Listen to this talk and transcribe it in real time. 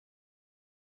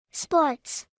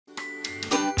sports,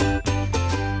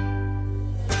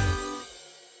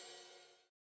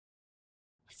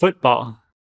 football,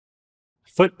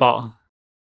 football,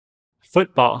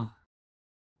 football,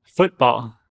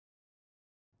 football,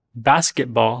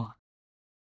 basketball,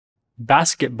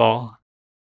 basketball,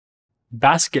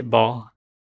 basketball,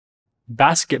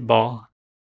 basketball,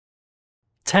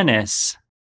 tennis,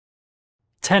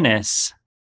 tennis,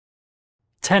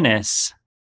 tennis,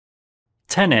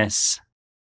 tennis,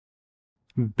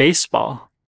 baseball,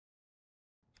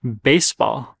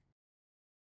 baseball,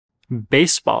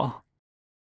 baseball,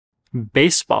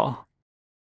 baseball,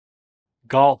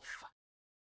 golf,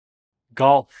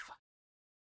 golf,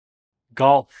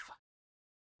 golf,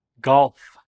 golf,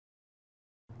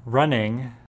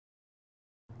 running,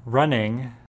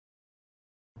 running,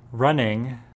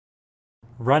 running,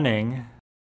 running,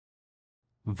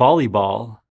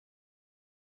 volleyball,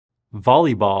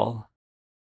 volleyball,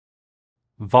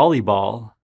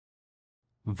 volleyball,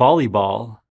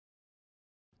 volleyball,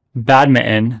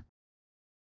 badminton,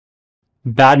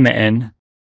 badminton,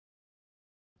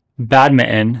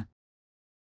 badminton,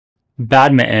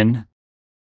 badminton,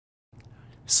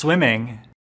 swimming,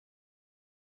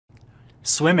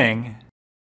 swimming,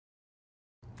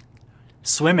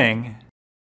 swimming,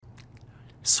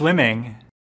 swimming,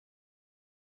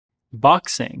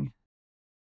 boxing,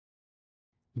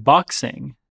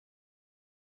 boxing,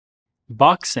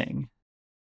 boxing,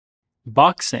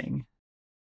 boxing,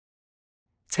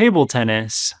 table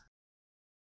tennis,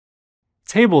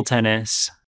 table tennis,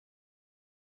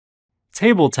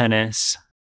 table tennis,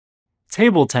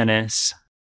 table tennis,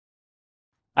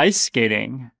 ice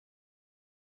skating,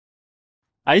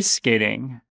 ice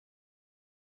skating,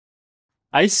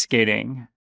 ice skating,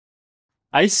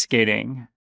 ice skating,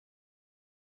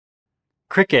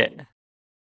 cricket,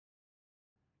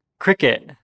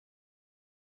 cricket,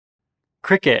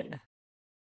 cricket,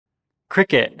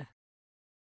 cricket,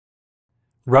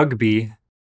 rugby,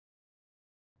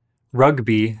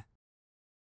 rugby,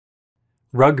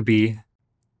 rugby,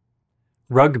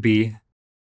 rugby,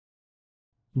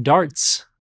 darts,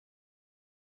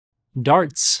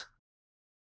 darts,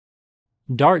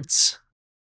 darts,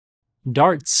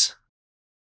 darts,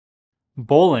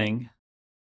 bowling,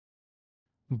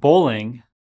 bowling,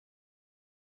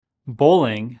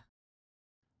 bowling,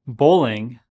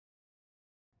 bowling,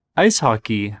 ice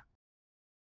hockey,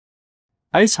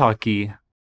 ice hockey,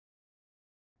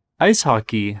 ice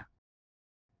hockey,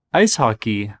 ice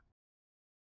hockey,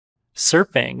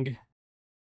 surfing,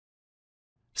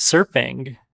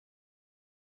 surfing,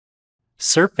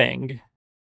 surfing,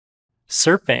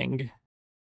 surfing,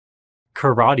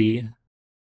 karate,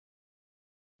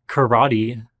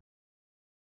 karate,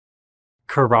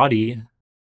 karate,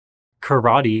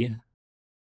 karate,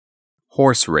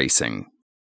 horse racing,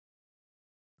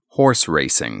 horse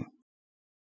racing,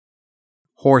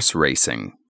 horse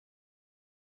racing,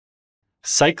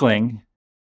 cycling,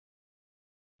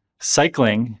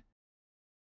 cycling,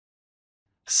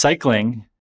 cycling,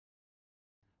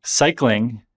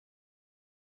 cycling,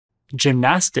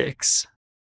 gymnastics,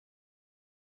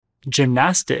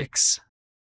 gymnastics,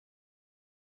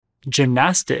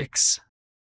 gymnastics,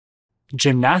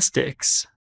 gymnastics,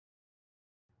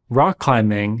 rock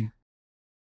climbing,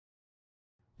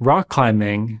 rock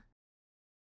climbing,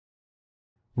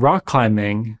 rock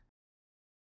climbing,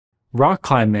 rock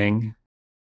climbing,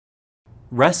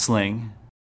 wrestling,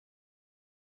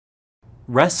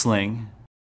 wrestling,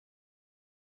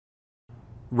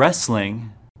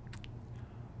 wrestling,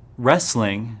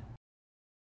 wrestling,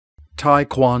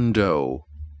 taekwondo,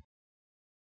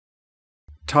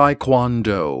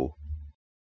 taekwondo,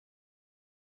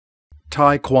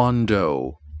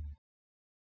 taekwondo,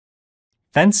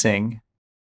 fencing,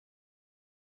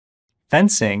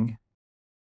 fencing,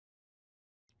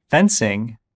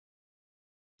 fencing,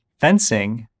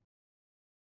 fencing,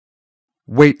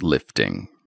 weightlifting,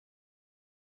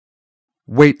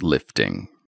 weightlifting,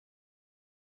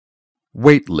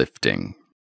 weightlifting,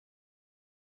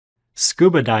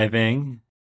 scuba diving,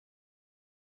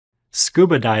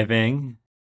 scuba diving,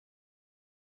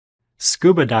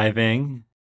 scuba diving,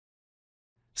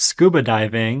 scuba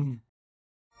diving,